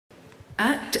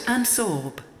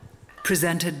Act&Sorb,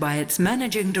 presented by its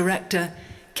Managing Director,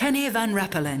 Kenny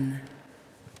Vanreppelen.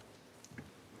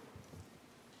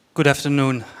 Good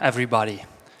afternoon, everybody.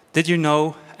 Did you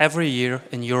know every year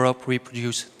in Europe we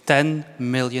produce 10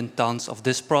 million tons of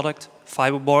this product,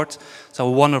 fiberboard? It's a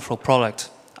wonderful product.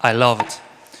 I love it.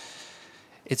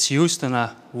 It's used in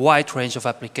a wide range of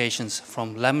applications,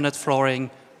 from laminate flooring,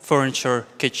 furniture,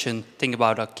 kitchen. Think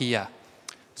about IKEA.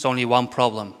 There's only one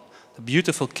problem. The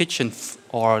beautiful kitchen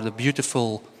or the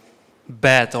beautiful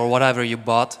bed or whatever you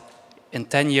bought, in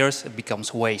 10 years it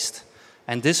becomes waste.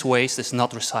 And this waste is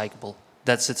not recyclable.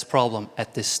 That's its problem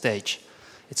at this stage.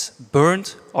 It's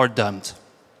burned or dumped.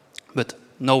 But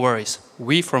no worries.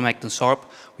 We from Act&Sorb,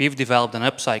 we've developed an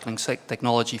upcycling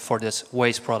technology for this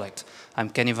waste product. I'm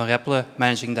Kenny Vanreppelen,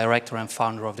 Managing Director and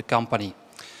founder of the company.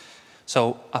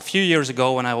 So a few years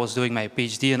ago, when I was doing my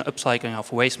PhD in upcycling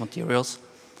of waste materials,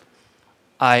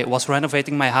 I was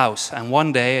renovating my house, and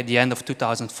one day at the end of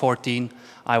 2014,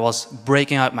 I was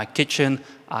breaking out my kitchen,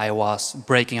 I was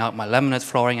breaking out my laminate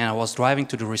flooring, and I was driving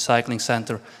to the recycling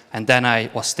center, and then I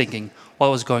was thinking,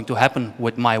 what was going to happen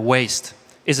with my waste?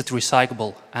 Is it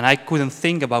recyclable? And I couldn't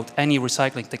think about any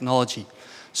recycling technology.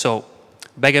 So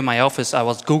back in my office, I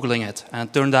was Googling it, and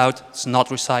it turned out it's not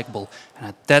recyclable. And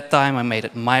at that time, I made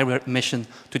it my mission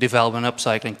to develop an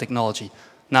upcycling technology.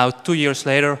 Now, 2 years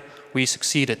later, we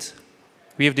succeeded.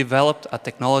 We have developed a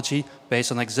technology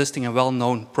based on existing and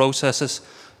well-known processes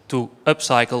to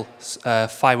upcycle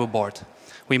fiberboard.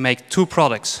 We make two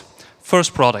products.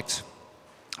 First product,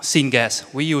 syngas.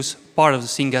 We use part of the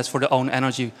syngas for their own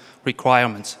energy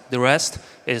requirements. The rest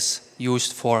is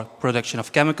used for production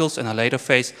of chemicals in a later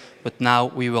phase, but now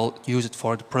we will use it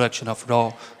for the production of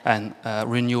raw and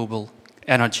renewable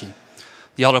energy.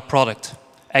 The other product,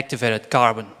 activated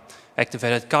carbon.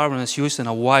 Activated carbon is used in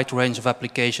a wide range of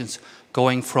applications,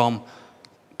 going from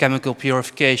chemical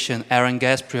purification, air and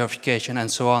gas purification, and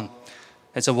so on.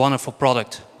 It's a wonderful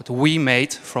product, but we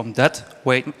made from that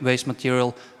waste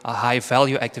material a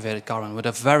high-value activated carbon with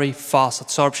a very fast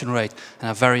absorption rate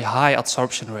and a very high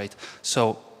absorption rate.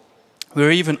 So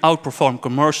we're even outperformed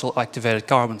commercial activated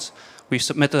carbons. We've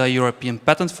submitted a European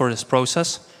patent for this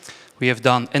process. We have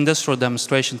done industrial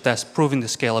demonstration tests proving the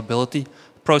scalability.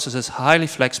 The process is highly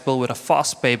flexible with a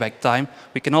fast payback time.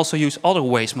 We can also use other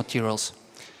waste materials.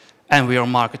 And we are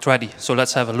market ready, so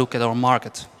let's have a look at our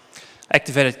market.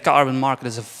 Activated carbon market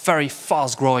is a very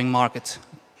fast growing market.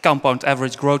 Compound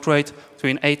average growth rate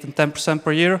between 8 and 10%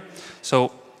 per year.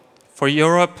 So for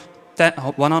Europe,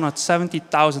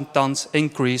 170,000 tons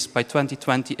increase by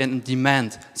 2020 in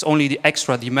demand. It's only the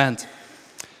extra demand.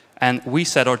 And we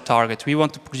set our target. We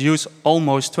want to produce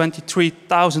almost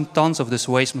 23,000 tons of this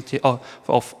waste material,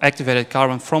 of activated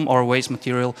carbon from our waste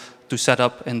material to set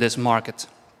up in this market.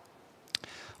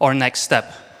 Our next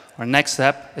step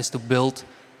is to build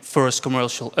first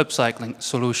commercial upcycling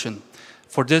solution.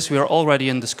 For this, we are already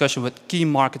in discussion with key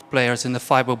market players in the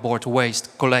fiberboard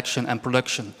waste collection and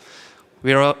production.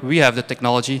 We have the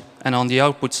technology, and on the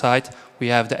output side, we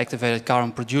have the activated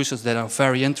carbon producers that are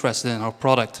very interested in our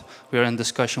product. We are in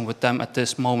discussion with them at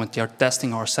this moment. They are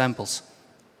testing our samples.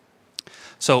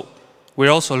 So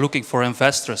we're also looking for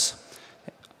investors.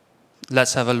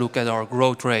 Let's have a look at our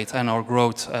growth rate and our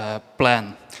growth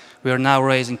plan. We are now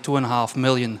raising 2.5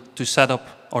 million to set up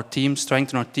our team,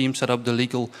 strengthen our team, set up the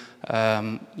legal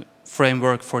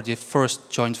framework for the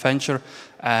first joint venture,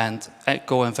 and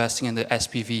go investing in the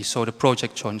SPV, so the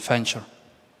project joint venture.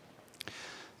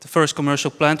 The first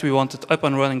commercial plant we wanted up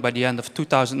and running by the end of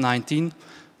 2019.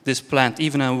 This plant,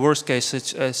 even in a worst case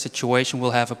situation,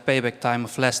 will have a payback time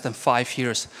of less than 5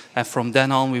 years. And from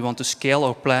then on, we want to scale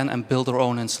our plan and build our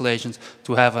own installations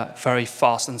to have a very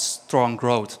fast and strong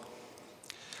growth.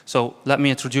 So let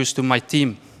me introduce to my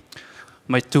team,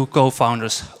 my two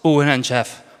co-founders, Owen and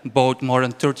Jeff, both more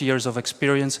than 30 years of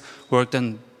experience, worked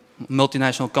in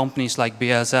multinational companies like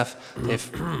BASF.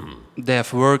 They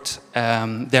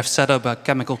have set up a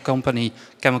chemical company,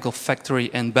 chemical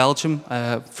factory in Belgium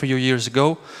a few years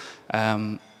ago.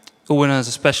 Owen is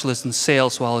a specialist in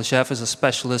sales, while Jeff is a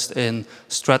specialist in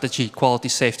strategy, quality,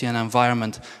 safety, and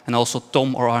environment. And also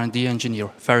Tom, our R&D engineer,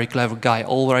 very clever guy,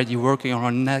 already working on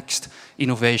our next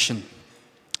innovation.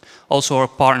 Also our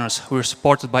partners, we're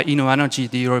supported by InnoEnergy,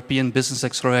 the European Business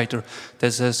Accelerator.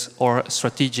 This is our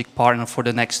strategic partner for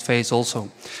the next phase also.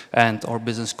 And our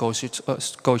business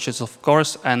coaches of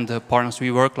course, and the partners we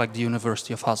work like the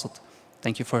University of Hasselt.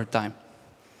 Thank you for your time.